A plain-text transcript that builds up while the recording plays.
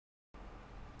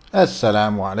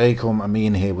Assalamu alaikum.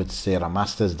 Amin here with Sirah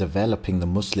Masters, developing the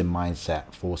Muslim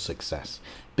mindset for success.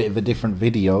 Bit of a different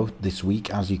video this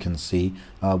week, as you can see.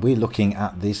 We're looking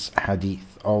at this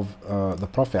hadith of the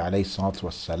Prophet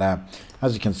ASWS.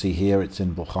 As you can see here, it's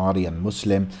in Bukhari and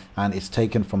Muslim, and it's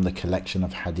taken from the collection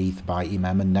of hadith by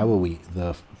Imam al-Nawawi,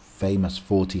 the famous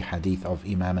 40 hadith of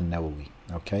Imam al-Nawawi.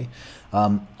 Okay,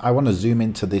 I want to zoom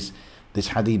into this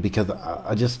hadith because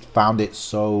I just found it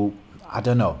so, I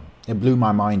don't know, it blew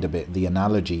my mind a bit, the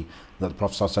analogy that the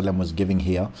Prophet ﷺ was giving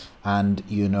here. And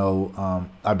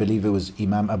I believe it was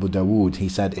Imam Abu Dawood. He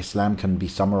said Islam can be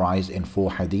summarized in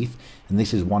 4 hadith, and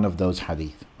this is one of those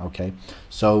hadith. Okay,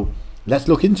 so let's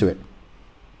look into it.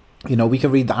 We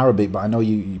can read the Arabic, but I know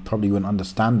you probably wouldn't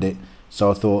understand it, so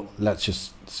I thought let's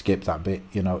just skip that bit.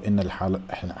 Inna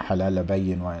al-halal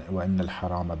bayin wa inna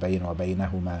al-harama bayin wa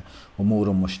baynahuma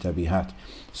umurun mushtabihat.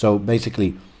 So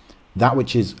basically, that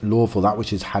which is lawful, that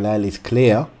which is halal is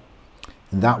clear,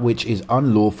 and that which is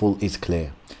unlawful is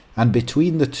clear. And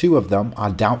between the two of them are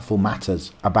doubtful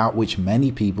matters about which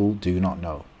many people do not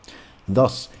know.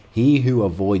 Thus, he who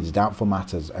avoids doubtful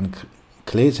matters and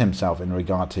clears himself in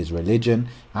regard to his religion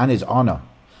and his honor,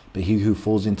 but he who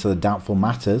falls into the doubtful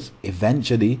matters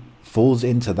eventually falls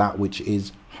into that which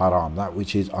is haram, that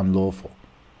which is unlawful.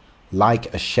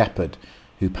 Like a shepherd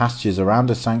who pastures around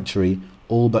a sanctuary,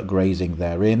 all but grazing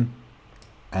therein.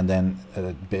 And then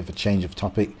a bit of a change of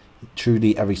topic.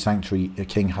 Truly every sanctuary, a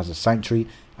king has a sanctuary,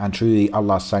 and truly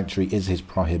Allah's sanctuary is his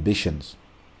prohibitions.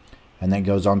 And then it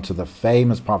goes on to the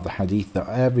famous part of the hadith that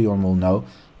everyone will know,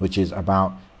 which is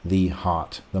about the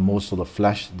heart, the morsel of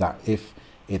flesh, that if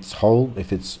it's whole,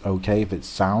 if it's okay, if it's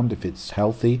sound, if it's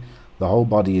healthy, the whole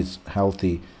body is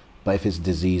healthy. But if it's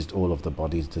diseased, all of the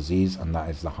body is diseased, and that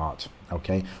is the heart.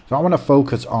 Okay, so I want to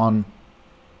focus on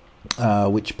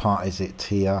which part is it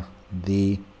here?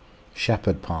 The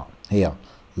shepherd part here,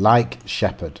 like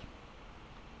shepherd.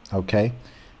 Okay,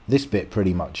 this bit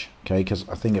pretty much, okay, because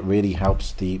I think it really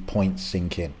helps the points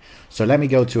sink in. So let me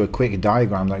go to a quick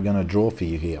diagram that I'm going to draw for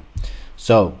you here.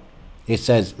 So it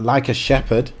says, like a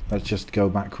shepherd, let's just go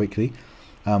back quickly,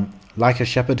 like a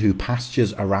shepherd who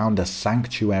pastures around a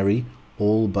sanctuary,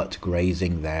 all but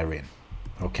grazing therein.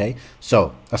 Okay,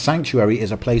 so a sanctuary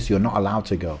is a place you're not allowed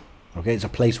to go. Okay, it's a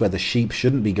place where the sheep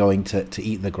shouldn't be going to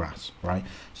eat the grass, right?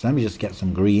 So let me just get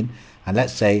some green, and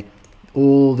let's say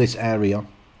all this area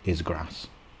is grass,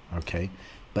 okay?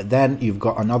 But then you've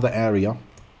got another area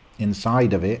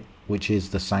inside of it, which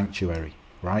is the sanctuary,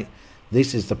 right?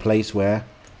 This is the place where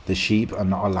the sheep are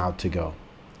not allowed to go,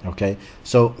 okay?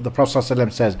 So the Prophet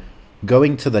ﷺ says,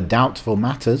 going to the doubtful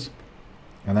matters,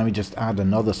 and let me just add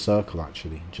another circle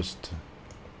actually, just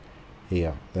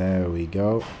here, there we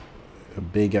go. A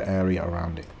bigger area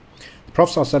around it. The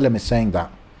Prophet ﷺ is saying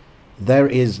that there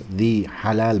is the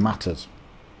halal matters,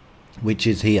 which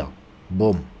is here,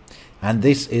 boom, and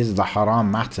this is the haram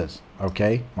matters.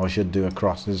 Okay, or I should do a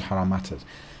cross. This is haram matters.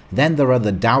 Then there are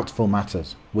the doubtful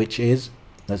matters, which is,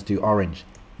 let's do orange,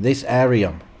 this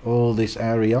area, all this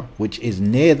area which is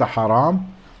near the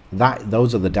haram,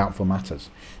 those are the doubtful matters.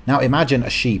 Now imagine a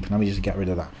sheep. Let me just get rid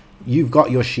of that. You've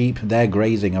got your sheep, they're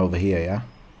grazing over here, yeah.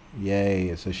 Yay,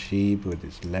 it's a sheep with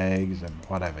its legs and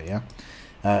whatever, yeah.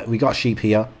 We got sheep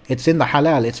here. It's in the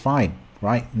halal, it's fine,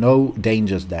 right? No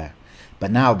dangers there.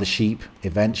 But now the sheep,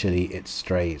 eventually it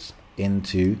strays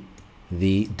into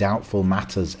the doubtful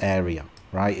matters area,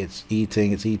 right? It's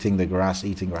eating the grass,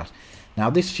 eating grass. Now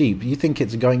this sheep, you think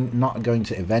it's not going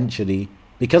to eventually,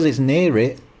 because it's near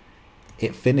it,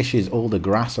 it finishes all the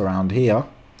grass around here,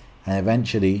 and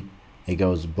eventually it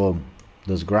goes, boom,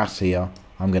 there's grass here,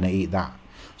 I'm going to eat that.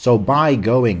 So by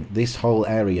going this whole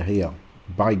area here,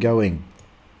 by going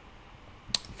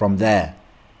from there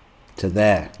to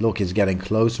there, look, it's getting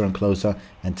closer and closer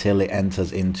until it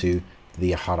enters into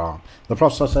the haram. The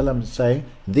Prophet ﷺ is saying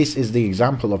this is the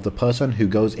example of the person who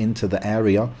goes into the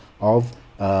area of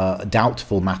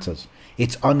doubtful matters.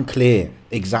 It's unclear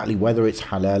exactly whether it's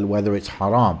halal, whether it's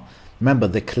haram. Remember,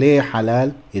 the clear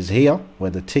halal is here,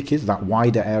 where the tick is, that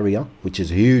wider area, which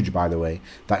is huge, by the way.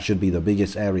 That should be the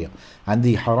biggest area. And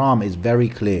the haram is very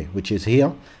clear, which is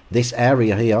here. This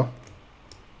area here,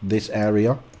 this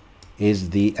area is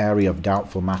the area of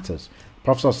doubtful matters.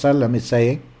 Prophet ﷺ is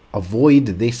saying, avoid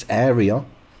this area,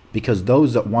 because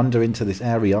those that wander into this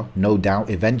area, no doubt,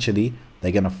 eventually,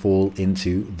 they're going to fall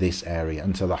into this area,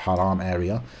 into the haram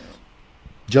area.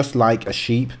 Just like a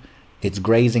sheep, it's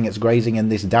grazing in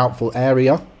this doubtful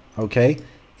area, okay?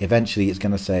 Eventually it's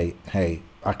going to say, hey,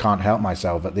 I can't help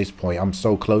myself at this point. I'm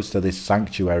so close to this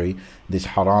sanctuary, this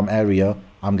haram area,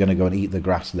 I'm going to go and eat the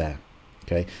grass there,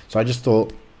 okay? So I just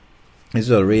thought This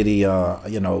is a really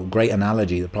great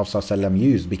analogy the Prophet ﷺ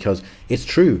used, because it's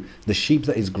true. The sheep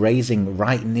that is grazing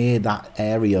right near that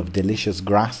area of delicious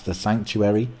grass, the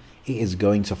sanctuary, it is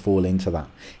going to fall into that.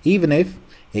 Even if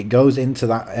it goes into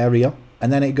that area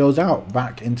and then it goes out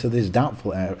back into this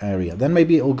doubtful area, then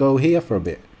maybe it will go here for a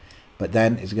bit, but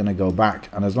then it's going to go back.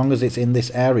 And as long as it's in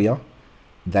this area,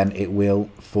 then it will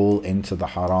fall into the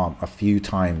haram a few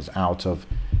times out of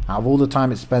all the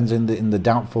time it spends in the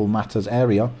doubtful matters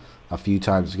area. A few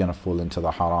times it's going to fall into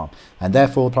the haram. And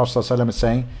therefore the Prophet ﷺ is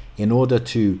saying, in order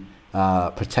to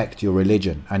protect your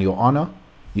religion and your honor,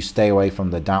 you stay away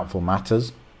from the doubtful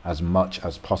matters as much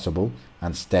as possible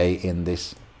and stay in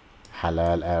this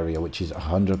halal area, which is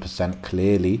 100%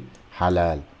 clearly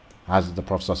halal. As the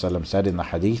Prophet ﷺ said in the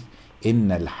hadith,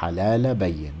 Innal halala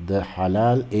bayyin, the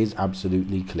halal is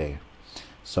absolutely clear.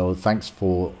 So thanks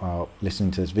for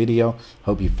listening to this video.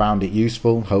 Hope you found it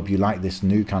useful. Hope you like this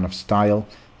new kind of style.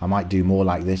 I might do more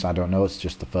like this, I don't know, it's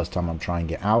just the first time I'm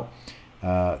trying it out.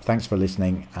 Thanks for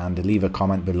listening, and leave a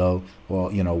comment below,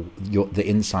 or the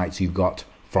insights you got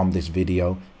from this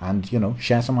video, and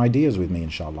share some ideas with me,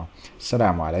 inshallah.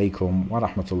 Assalamu alaikum wa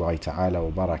rahmatullahi ta'ala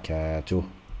wa barakatuh.